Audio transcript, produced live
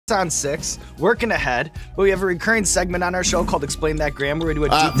on 6, working ahead, but we have a recurring segment on our show called Explain That Gram, where we do a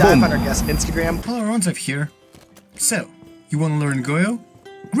deep dive on our guest Instagram. Hello, Ronzev here. So, you want to learn Goyo?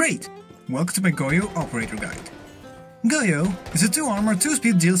 Great! Welcome to my Goyo Operator Guide. Goyo is a 2-armor,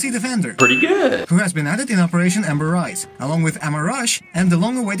 2-speed DLC defender. Pretty good! Who has been added in Operation Ember Rise, along with Amber Rush and the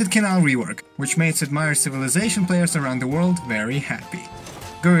long-awaited Canal rework, which made Sid Meier's Civilization players around the world very happy.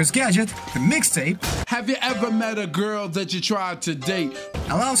 Goyo's gadget, the mixtape, have you ever met a girl that you tried to date?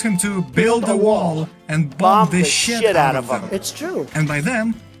 Allows him to build a wall and bomb the shit out of them. It's true. And by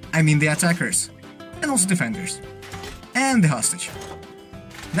them, I mean the attackers, and also defenders, and the hostage.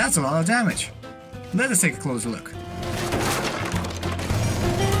 That's a lot of damage. Let us take a closer look.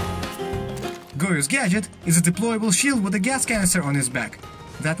 Goyo's gadget is a deployable shield with a gas canister on his back.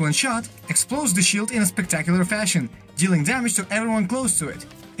 That one shot explodes the shield in a spectacular fashion, dealing damage to everyone close to it.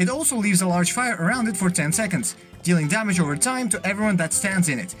 It also leaves a large fire around it for 10 seconds, dealing damage over time to everyone that stands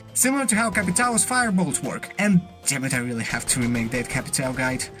in it, similar to how Capitalo's firebolts work. And damn it, I really have to remake that Capital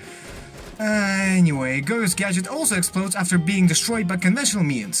guide. Anyway, Goyo's gadget also explodes after being destroyed by conventional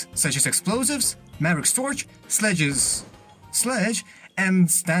means, such as explosives, Maverick's torch, sledge, and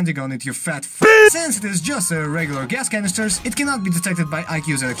standing on it, you fat f***. Since it is just a regular gas canisters, it cannot be detected by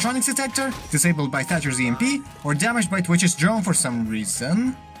IQ's electronics detector, disabled by Thatcher's EMP, or damaged by Twitch's drone for some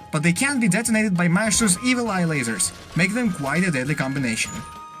reason. But they can be detonated by Maestro's evil eye lasers, making them quite a deadly combination.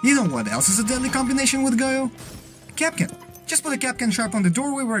 You know what else is a deadly combination with Goyo? Kapkan. Just put a Kapkan trap on the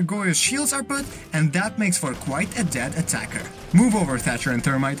doorway where Goyo's shields are put, and that makes for quite a dead attacker. Move over, Thatcher and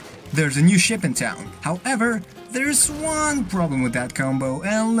Thermite. There's a new ship in town. However, there's one problem with that combo,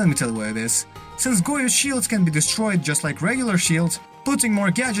 and let me tell you what it is. Since Goyo's shields can be destroyed just like regular shields, putting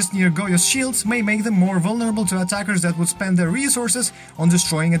more gadgets near Goyo's shields may make them more vulnerable to attackers that would spend their resources on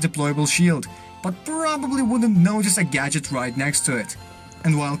destroying a deployable shield, but probably wouldn't notice a gadget right next to it.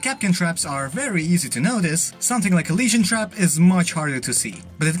 And while Kapkan traps are very easy to notice, something like a Legion trap is much harder to see.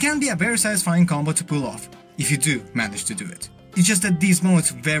 But it can be a very satisfying combo to pull off, if you do manage to do it. It's just that these moments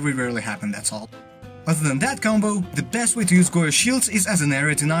very rarely happen, that's all. Other than that combo, the best way to use Goyo's shields is as an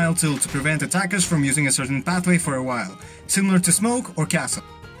area denial tool to prevent attackers from using a certain pathway for a while, similar to Smoke or Castle,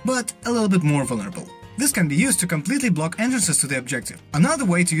 but a little bit more vulnerable. This can be used to completely block entrances to the objective. Another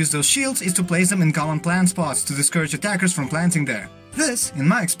way to use those shields is to place them in common plant spots to discourage attackers from planting there. This, in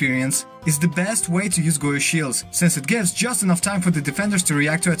my experience, is the best way to use Goyo's shields, since it gives just enough time for the defenders to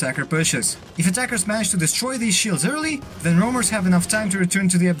react to attacker pushes. If attackers manage to destroy these shields early, then roamers have enough time to return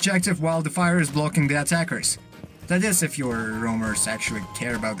to the objective while the fire is blocking the attackers. That is, if your roamers actually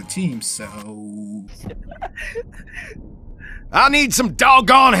care about the team, so... I need some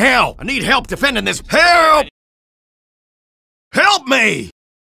doggone help! I need help defending this. Help! Help me!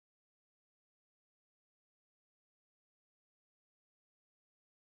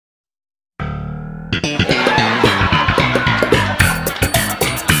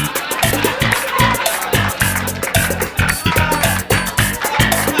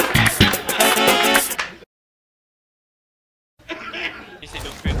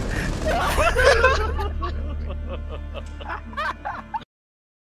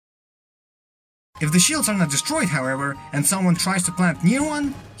 If the shields are not destroyed, however, and someone tries to plant near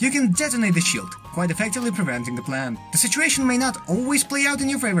one, you can detonate the shield, quite effectively preventing the plant. The situation may not always play out in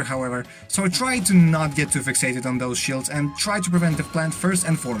your favor, however, so try to not get too fixated on those shields and try to prevent the plant first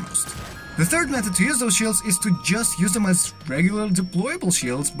and foremost. The third method to use those shields is to just use them as regular deployable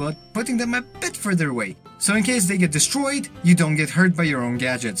shields, but putting them a bit further away, so in case they get destroyed, you don't get hurt by your own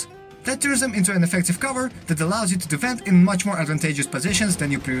gadgets. That turns them into an effective cover that allows you to defend in much more advantageous positions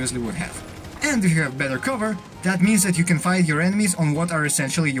than you previously would have. And if you have better cover, that means that you can fight your enemies on what are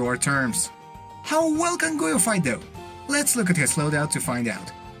essentially your terms. How well can Goyo fight though? Let's look at his loadout to find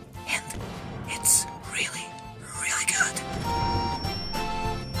out. And it's really, really good.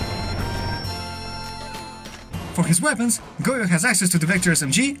 For his weapons, Goyo has access to the Vector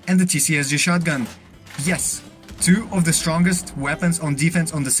SMG and the TCSG shotgun. Yes, two of the strongest weapons on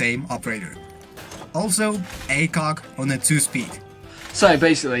defense on the same operator. Also, ACOG on a 2-speed. So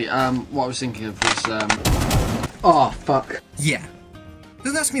basically, what I was thinking of was, oh fuck. Yeah.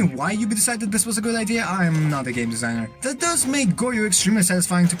 Don't ask me why you decided this was a good idea, I'm not a game designer. That does make Goyo extremely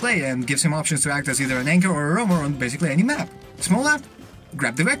satisfying to play and gives him options to act as either an anchor or a roamer on basically any map. Small map?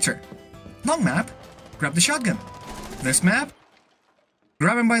 Grab the Vector. Long map? Grab the shotgun. This map?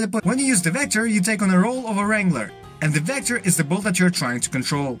 Grab him by the butt. When you use the Vector, you take on a role of a Wrangler, and the Vector is the bolt that you're trying to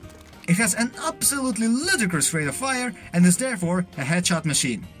control. It has an absolutely ludicrous rate of fire and is therefore a headshot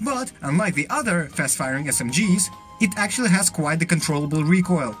machine. But, unlike the other fast-firing SMGs, it actually has quite the controllable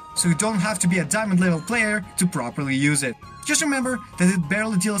recoil, so you don't have to be a diamond level player to properly use it. Just remember that it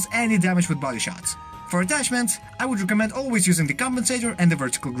barely deals any damage with body shots. For attachments, I would recommend always using the Compensator and the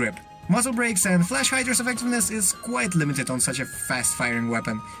vertical grip. Muzzle brakes and flash hider's effectiveness is quite limited on such a fast-firing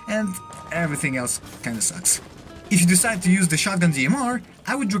weapon, and everything else kinda sucks. If you decide to use the shotgun DMR,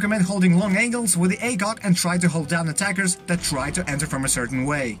 I would recommend holding long angles with the ACOG and try to hold down attackers that try to enter from a certain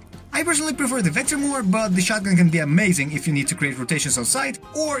way. I personally prefer the Vector more, but the shotgun can be amazing if you need to create rotations on sight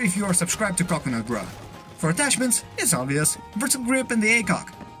or if you are subscribed to Coconut Bra. For attachments, it's obvious, vertical grip and the ACOG.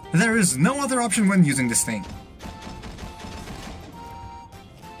 There is no other option when using this thing.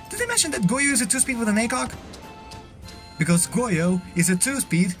 Did I mention that Goyo is a 2-speed with an ACOG? Because Goyo is a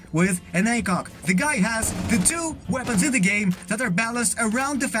 2-speed with an ACOG. The guy has the 2 weapons in the game that are balanced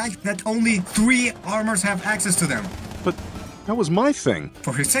around the fact that only 3 armors have access to them. But that was my thing.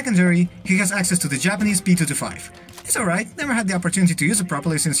 For his secondary, he has access to the Japanese P225. It's alright, never had the opportunity to use it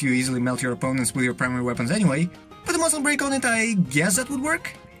properly since you easily melt your opponents with your primary weapons anyway, but the muzzle brake on it, I guess that would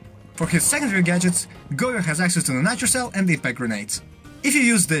work? For his secondary gadgets, Goyo has access to the Nitro Cell and the impact grenades. If you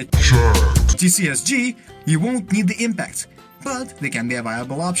use the TCSG, you won't need the impact, but they can be a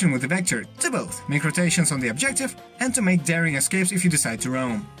viable option with the Vector to both make rotations on the objective and to make daring escapes if you decide to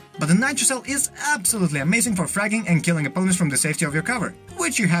roam. But the Nitro Cell is absolutely amazing for fragging and killing opponents from the safety of your cover,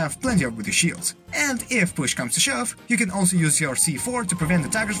 which you have plenty of with your shields. And if push comes to shove, you can also use your C4 to prevent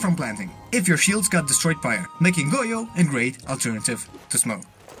attackers from planting, if your shields got destroyed prior, making Goyo a great alternative to smoke.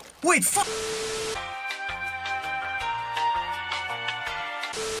 Wait, fuck!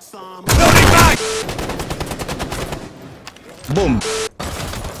 Boom.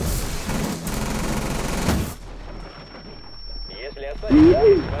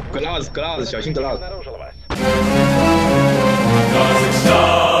 Glass, 小心 glass。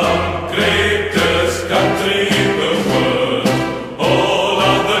 Kazakhstan, greatest country in the world. All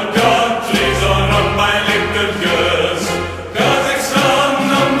other countries are run by little girls. Kazakhstan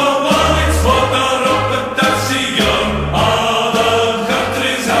 #1, it's water of potassium. Other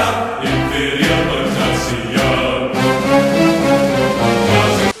countries have inferior potassium.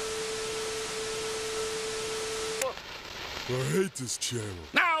 I hate this channel.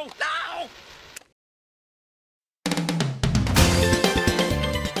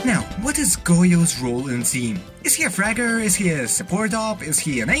 Now, what is Goyo's role in the team? Is he a fragger? Is he a support op? Is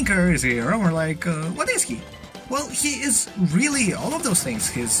he an anchor? Is he a roamer? What is he? Well, he is really all of those things.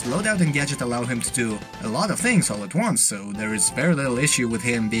 His loadout and gadget allow him to do a lot of things all at once, so there is very little issue with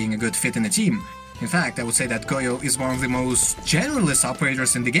him being a good fit in a team. In fact, I would say that Goyo is one of the most generalist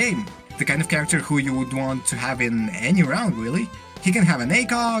operators in the game. The kind of character who you would want to have in any round, really. He can have an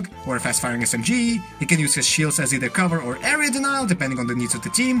ACOG, or a fast-firing SMG, he can use his shields as either cover or area denial depending on the needs of the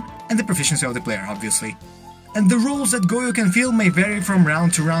team, and the proficiency of the player, obviously. And the roles that Goyo can fill may vary from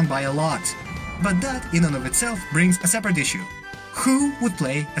round to round by a lot. But that, in and of itself, brings a separate issue. Who would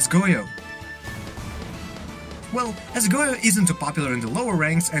play as Goyo? Well, as Goyo isn't too popular in the lower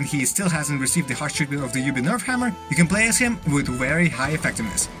ranks and he still hasn't received the harsh treatment of the UB Nerf Hammer, you can play as him with very high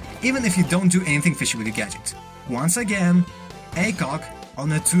effectiveness, even if you don't do anything fishy with the gadget. Once again, ACOG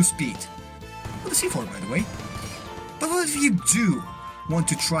on a 2-speed. With a C4, by the way. But what if you do want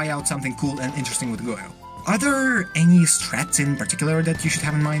to try out something cool and interesting with Goyo? Are there any strats in particular that you should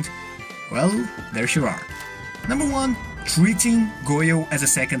have in mind? Well, there sure are. Number 1, treating Goyo as a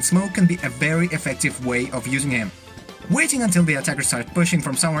second smoke can be a very effective way of using him. Waiting until the attackers start pushing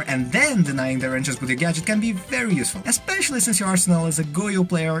from somewhere and then denying their entrance with your gadget can be very useful, especially since your arsenal as a Goyo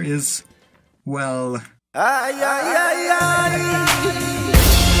player is, well...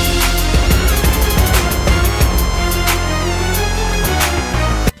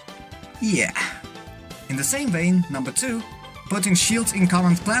 Yeah. In the same vein, number 2, putting shields in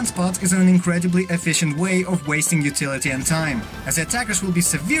common plant spots is an incredibly efficient way of wasting utility and time, as the attackers will be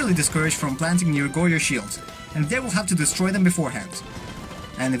severely discouraged from planting near Goyo shields, and they will have to destroy them beforehand.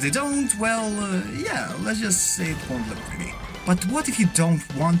 And if they don't, well, yeah, let's just say it won't look pretty. But what if you don't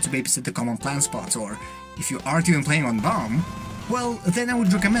want to babysit the common plant spots, or if you aren't even playing on bomb? Well, then I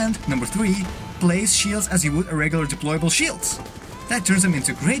would recommend, number 3, place shields as you would a regular deployable shields. That turns them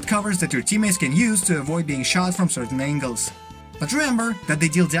into great covers that your teammates can use to avoid being shot from certain angles. But remember that they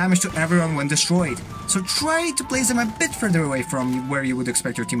deal damage to everyone when destroyed, so try to place them a bit further away from where you would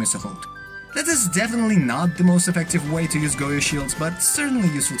expect your teammates to hold. That is definitely not the most effective way to use Goyo shields, but certainly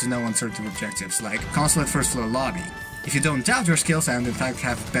useful to know on certain objectives, like console at first floor lobby. If you don't doubt your skills and in fact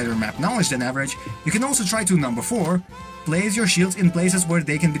have better map knowledge than average, you can also try to, number 4, place your shields in places where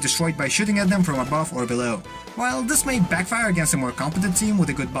they can be destroyed by shooting at them from above or below. While this may backfire against a more competent team with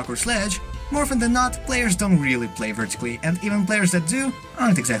a good buck or sledge, More often than not, players don't really play vertically, and even players that do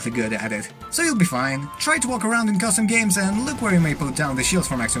aren't exactly good at it. So you'll be fine. Try to walk around in custom games and look where you may put down the shields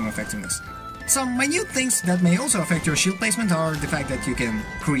for maximum effectiveness. Some minute things that may also affect your shield placement are the fact that you can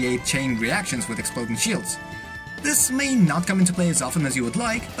create chain reactions with exploding shields. This may not come into play as often as you would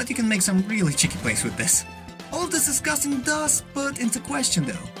like, but you can make some really cheeky plays with this. All of this discussing does put into question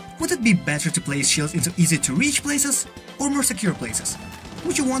though. Would it be better to place shields into easy-to-reach places or more secure places?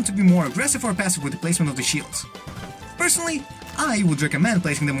 Would you want to be more aggressive or passive with the placement of the shields? Personally, I would recommend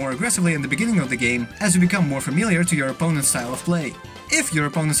placing them more aggressively in the beginning of the game as you become more familiar to your opponent's style of play. If your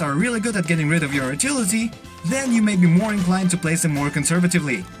opponents are really good at getting rid of your utility, then you may be more inclined to place them more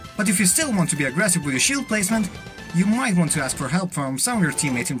conservatively. But if you still want to be aggressive with your shield placement, you might want to ask for help from some of your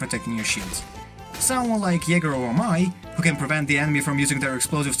teammates in protecting your shields. Someone like Jaeger or Omai, who can prevent the enemy from using their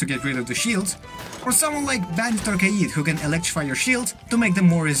explosives to get rid of the shields, or someone like Bandit or Kaid, who can electrify your shields to make them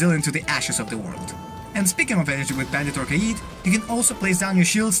more resilient to the ashes of the world. And speaking of energy with Bandit or Kaid, you can also place down your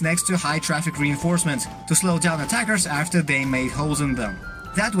shields next to high traffic reinforcements to slow down attackers after they made holes in them.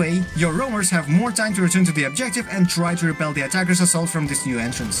 That way, your roamers have more time to return to the objective and try to repel the attacker's assault from this new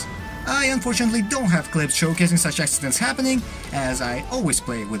entrance. I unfortunately don't have clips showcasing such accidents happening, as I always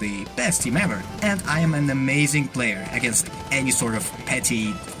play with the best team ever, and I am an amazing player against any sort of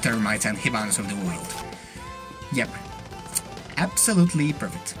petty termites and hibanas of the world. Yep, absolutely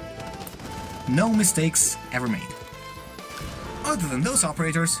perfect. No mistakes ever made. Other than those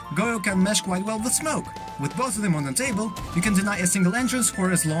operators, Goyo can mesh quite well with smoke. With both of them on the table, you can deny a single entrance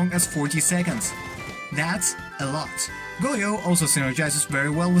for as long as 40 seconds. That's a lot. Goyo also synergizes very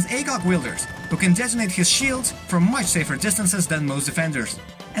well with ACOG wielders, who can detonate his shields from much safer distances than most defenders,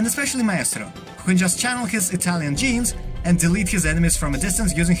 and especially Maestro, who can just channel his Italian genes and delete his enemies from a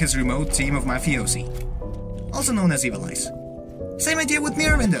distance using his remote team of mafiosi, also known as Evil Eyes. Same idea with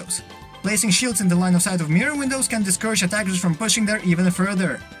mirror windows. Placing shields in the line of sight of mirror windows can discourage attackers from pushing there even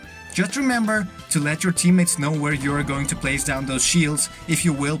further. Just remember to let your teammates know where you are going to place down those shields if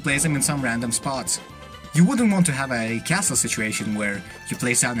you will place them in some random spots. You wouldn't want to have a castle situation where you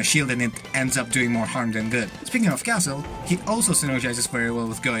place down a shield and it ends up doing more harm than good. Speaking of castle, he also synergizes very well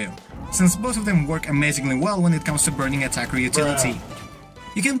with Goyo, since both of them work amazingly well when it comes to burning attacker utility.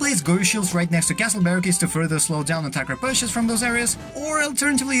 You can place Goyo shields right next to castle barricades to further slow down attacker pushes from those areas, or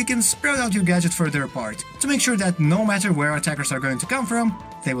alternatively you can spread out your gadget further apart, to make sure that no matter where attackers are going to come from,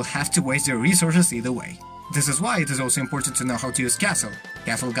 they will have to waste their resources either way. This is why it is also important to know how to use Castle.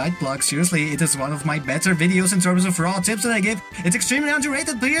 Castle Guide plug, seriously, it is one of my better videos in terms of raw tips that I give. It's extremely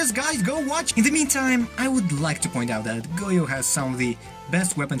underrated, please guys, go watch! In the meantime, I would like to point out that Goyo has some of the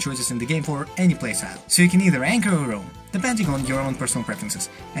best weapon choices in the game for any playstyle, so you can either anchor or roam, depending on your own personal preferences,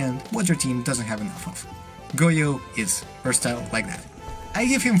 and what your team doesn't have enough of. Goyo is versatile like that. I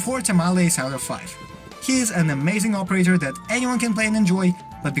give him 4 tamales out of 5. He is an amazing operator that anyone can play and enjoy,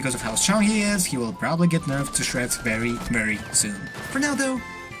 but because of how strong he is, he will probably get nerfed to shreds very, very soon. For now though,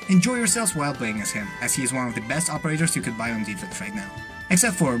 enjoy yourselves while playing as him, as he is one of the best operators you could buy on defense right now.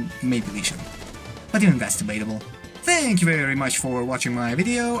 Except for maybe Lesion. But even that's debatable. Thank you very much for watching my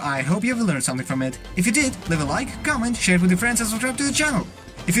video, I hope you have learned something from it. If you did, leave a like, comment, share it with your friends and subscribe to the channel.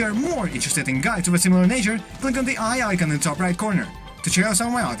 If you are more interested in guides of a similar nature, click on the eye icon in the top right corner to check out some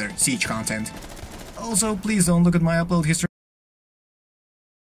of my other Siege content. Also, please don't look at my upload history.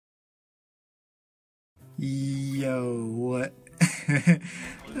 Yo, what?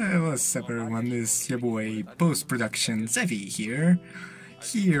 What's up everyone, it's your boy Post-Production TXephy here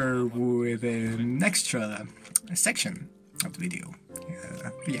with an extra section of the video.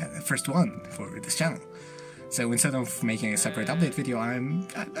 Yeah, the first one for this channel. So instead of making a separate update video, I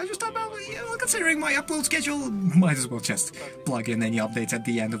just thought about, considering my upload schedule, might as well just plug in any updates at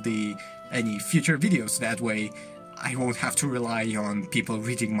the end of any future videos. That way I won't have to rely on people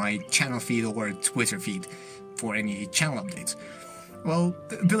reading my channel feed or Twitter feed for any channel updates. Well,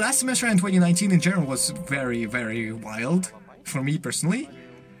 the last semester in 2019 in general was very, very wild for me personally.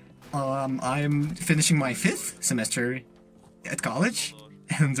 I'm finishing my 5th semester at college,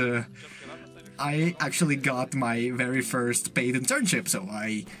 and I actually got my very first paid internship, so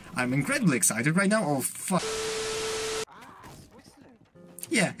I'm incredibly excited right now. Oh, fuck.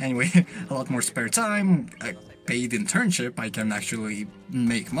 Yeah, anyway, a lot more spare time, a paid internship, I can actually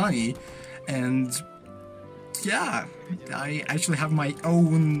make money, and yeah, I actually have my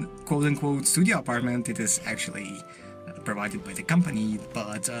own quote-unquote studio apartment. It is actually provided by the company,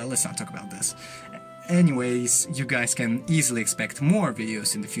 but let's not talk about this. Anyways, you guys can easily expect more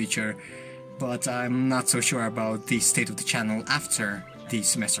videos in the future, but I'm not so sure about the state of the channel after the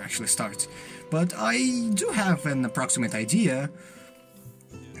semester actually starts. But I do have an approximate idea.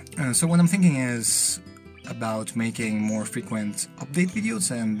 So what I'm thinking is about making more frequent update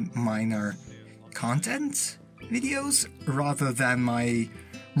videos and minor content videos rather than my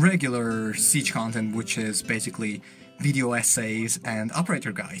regular Siege content, which is basically video essays and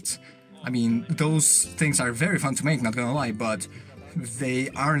operator guides. I mean, those things are very fun to make, not gonna lie, but they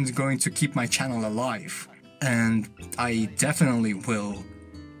aren't going to keep my channel alive. And I definitely will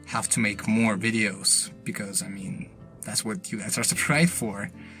have to make more videos, because, I mean, that's what you guys are subscribed for.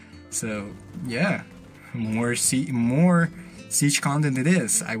 So, yeah, more Siege content it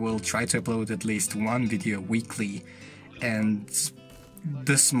is. I will try to upload at least one video weekly, and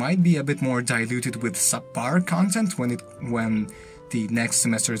this might be a bit more diluted with subpar content when the next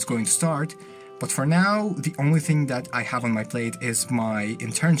semester is going to start, but for now, the only thing that I have on my plate is my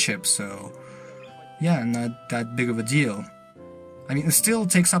internship, so yeah, not that big of a deal. I mean, it still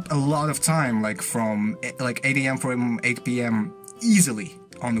takes up a lot of time, like from 8 AM from 8 PM easily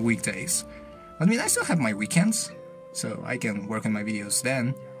on the weekdays. I mean, I still have my weekends, so I can work on my videos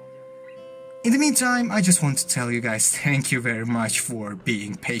then. In the meantime, I just want to tell you guys thank you very much for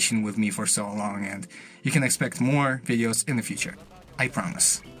being patient with me for so long, and you can expect more videos in the future. I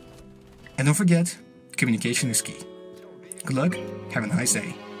promise. And don't forget, communication is key. Good luck, have a nice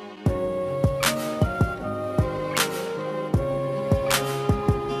day.